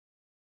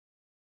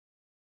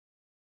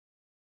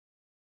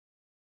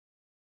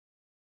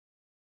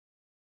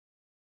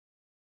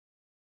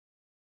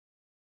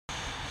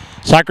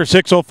Soccer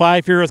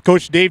 605 here with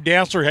Coach Dave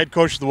Dancler, head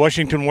coach of the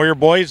Washington Warrior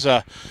Boys.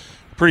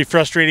 Pretty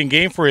frustrating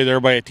game for you there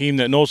by a team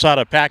that knows how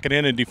to pack it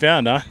in and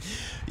defend, huh?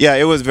 Yeah,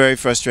 it was very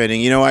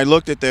frustrating. You know, I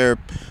looked at their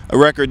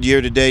record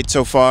year-to-date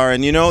so far,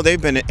 and, you know,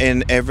 they've been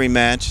in every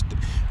match.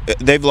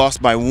 They've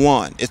lost by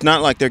one. It's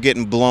not like they're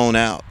getting blown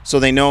out. So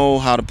they know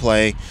how to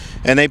play,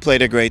 and they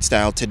played a great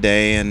style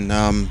today.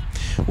 And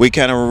we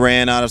kind of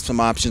ran out of some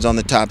options on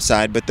the top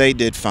side, but they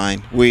did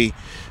fine. We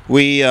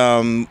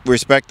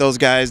respect those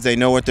guys. They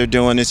know what they're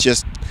doing. It's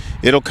just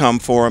it'll come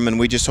for them, and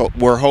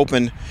we're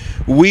hoping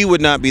we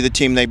would not be the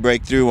team they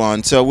break through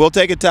on. So we'll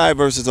take a tie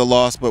versus a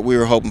loss, but we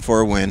were hoping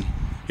for a win.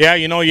 Yeah,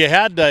 you know, you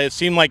had it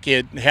seemed like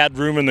you had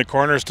room in the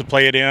corners to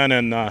play it in,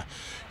 and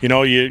you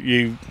know,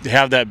 you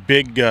have that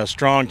big,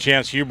 strong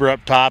Chance Huber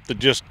up top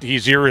that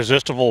he's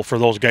irresistible for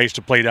those guys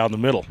to play down the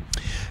middle.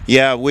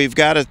 Yeah, we've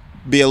got to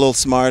be a little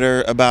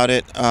smarter about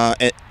it,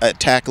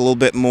 attack a little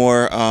bit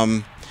more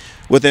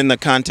within the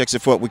context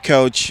of what we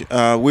coach.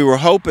 We were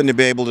hoping to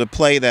be able to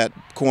play that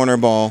corner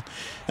ball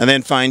and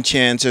then find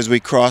Chance as we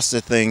cross the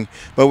thing,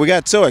 but we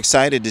got so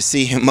excited to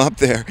see him up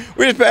there.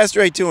 We just passed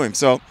straight to him,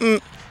 so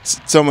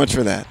so much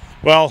for that.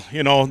 Well,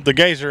 you know, the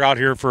guys are out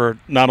here for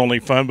not only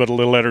fun but a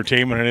little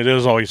entertainment, and it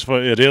is always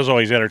fun. It is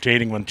always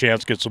entertaining when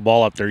Chance gets the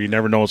ball up there. You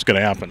never know what's going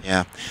to happen.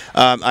 Yeah,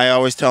 I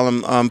always tell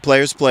them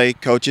players play,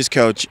 coaches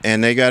coach,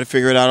 and they got to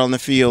figure it out on the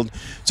field.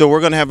 So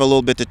we're going to have a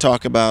little bit to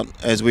talk about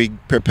as we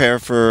prepare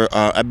for,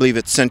 I believe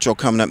it's Central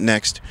coming up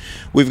next.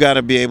 We've got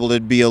to be able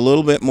to be a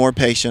little bit more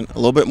patient, a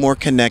little bit more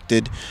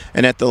connected,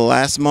 and at the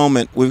last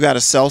moment, we've got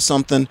to sell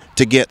something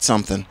to get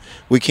something.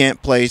 We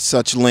can't play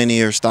such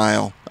linear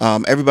style.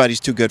 Everybody's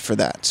too good for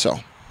that. So,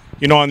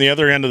 you know, on the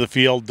other end of the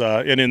field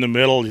and in the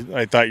middle,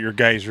 I thought your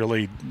guys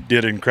really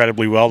did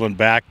incredibly well in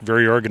back,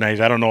 very organized.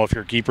 I don't know if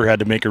your keeper had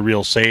to make a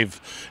real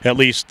save, at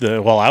least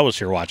while I was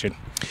here watching.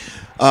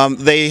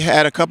 They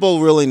had a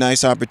couple really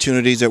nice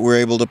opportunities that we were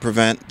able to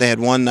prevent. They had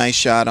one nice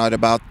shot at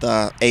about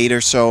 8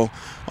 or so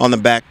on the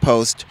back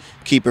post.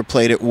 Keeper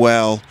played it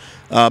well.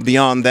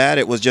 Beyond that,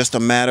 it was just a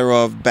matter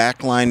of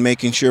back line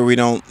making sure we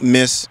don't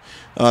miss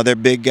their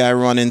big guy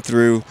running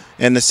through.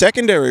 And the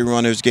secondary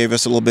runners gave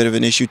us a little bit of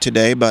an issue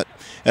today, but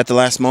at the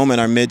last moment,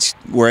 our mids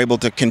were able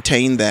to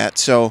contain that.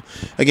 So,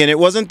 again, it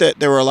wasn't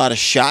that there were a lot of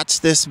shots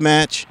this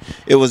match.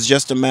 It was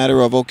just a matter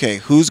of, okay,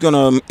 who's going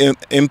to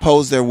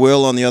impose their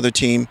will on the other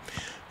team?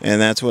 And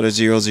that's what a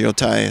 0-0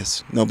 tie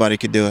is. Nobody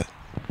could do it.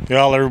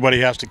 Well, everybody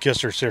has to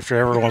kiss their sister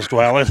every once in a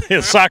while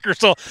in soccer.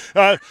 So,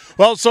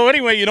 well, so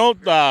anyway, you know,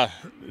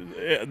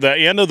 the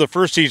end of the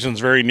first season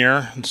is very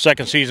near. The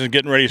second season is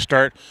getting ready to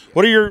start.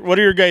 What are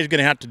your guys going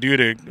to have to do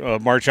to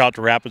march out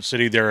to Rapid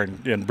City there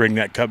and bring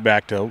that cup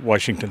back to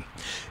Washington?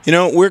 You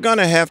know, we're going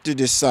to have to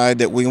decide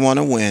that we want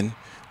to win.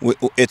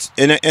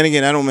 And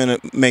again, I don't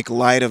want to make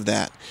light of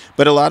that,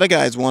 but a lot of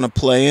guys want to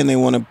play and they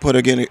want to put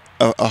again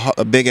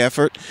a big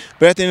effort.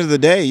 But at the end of the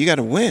day, you got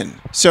to win.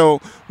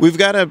 So we've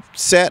got to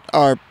set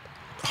our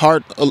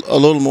heart a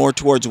little more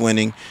towards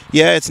winning.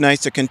 Yeah, it's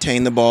nice to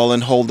contain the ball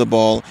and hold the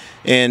ball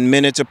and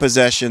minutes of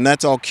possession.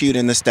 That's all cute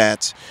in the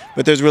stats,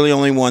 but there's really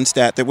only one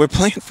stat that we're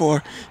playing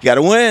for. You got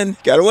to win. You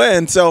got to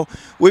win. So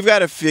we've got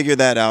to figure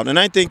that out. And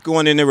I think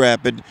going into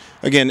Rapid,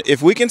 again,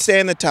 if we can stay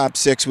in the top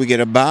 6, we get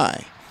a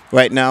bye.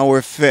 Right now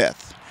we're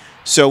 5th.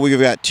 So we've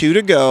got 2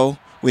 to go.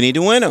 We need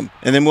to win them,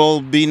 and then we'll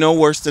be no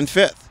worse than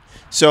 5th.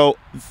 So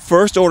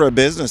first order of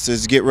business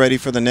is get ready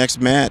for the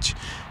next match.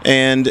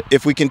 And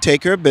if we can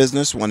take care of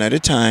business one at a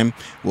time,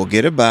 we'll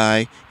get a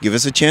bye, give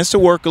us a chance to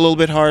work a little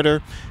bit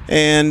harder.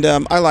 And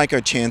I like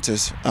our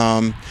chances.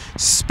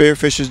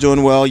 Spearfish is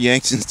doing well.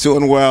 Yankson's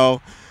doing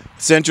well.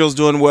 Central's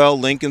doing well.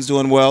 Lincoln's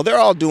doing well. They're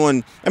all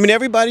doing – I mean,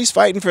 everybody's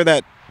fighting for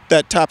that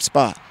top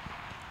spot.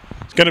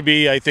 It's going to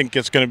be, I think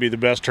it's going to be the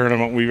best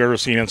tournament we've ever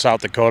seen in South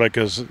Dakota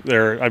because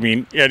I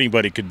mean,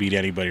 anybody could beat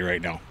anybody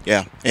right now.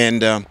 Yeah,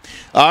 and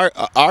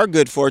our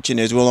good fortune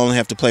is we'll only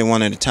have to play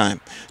one at a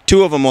time.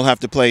 2 of them will have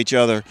to play each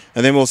other,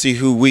 and then we'll see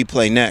who we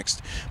play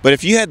next. But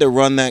if you had to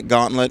run that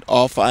gauntlet,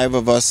 all 5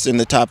 of us in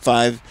the top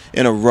 5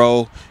 in a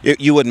row,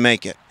 you wouldn't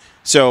make it.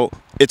 So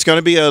it's going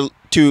to be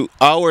to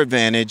our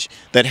advantage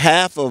that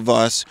half of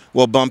us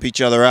will bump each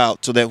other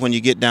out so that when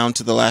you get down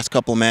to the last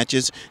couple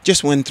matches,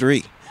 just win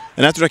 3.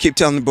 And that's what I keep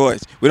telling the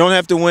boys. We don't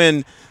have to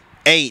win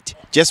 8,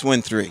 just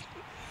win 3.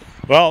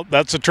 Well,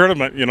 that's a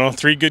tournament, you know,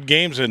 3 good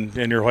games and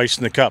you're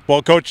hoisting the cup.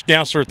 Well, Coach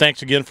Dancler,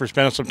 thanks again for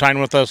spending some time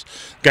with us.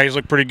 Guys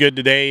look pretty good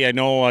today. I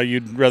know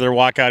you'd rather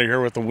walk out of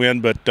here with a win,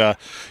 but,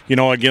 you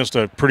know, against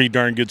a pretty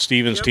darn good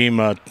Stevens team,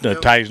 the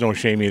tie's no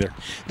shame either.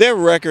 Their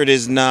record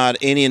is not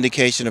any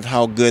indication of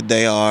how good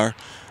they are.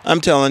 I'm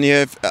telling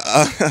you,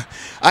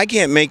 I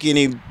can't make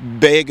any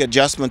big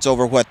adjustments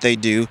over what they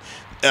do.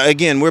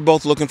 Again, we're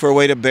both looking for a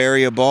way to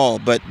bury a ball,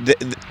 but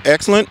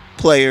excellent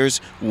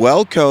players,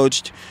 well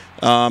coached,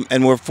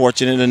 and we're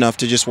fortunate enough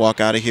to just walk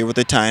out of here with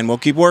a tie, and we'll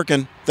keep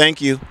working. Thank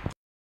you.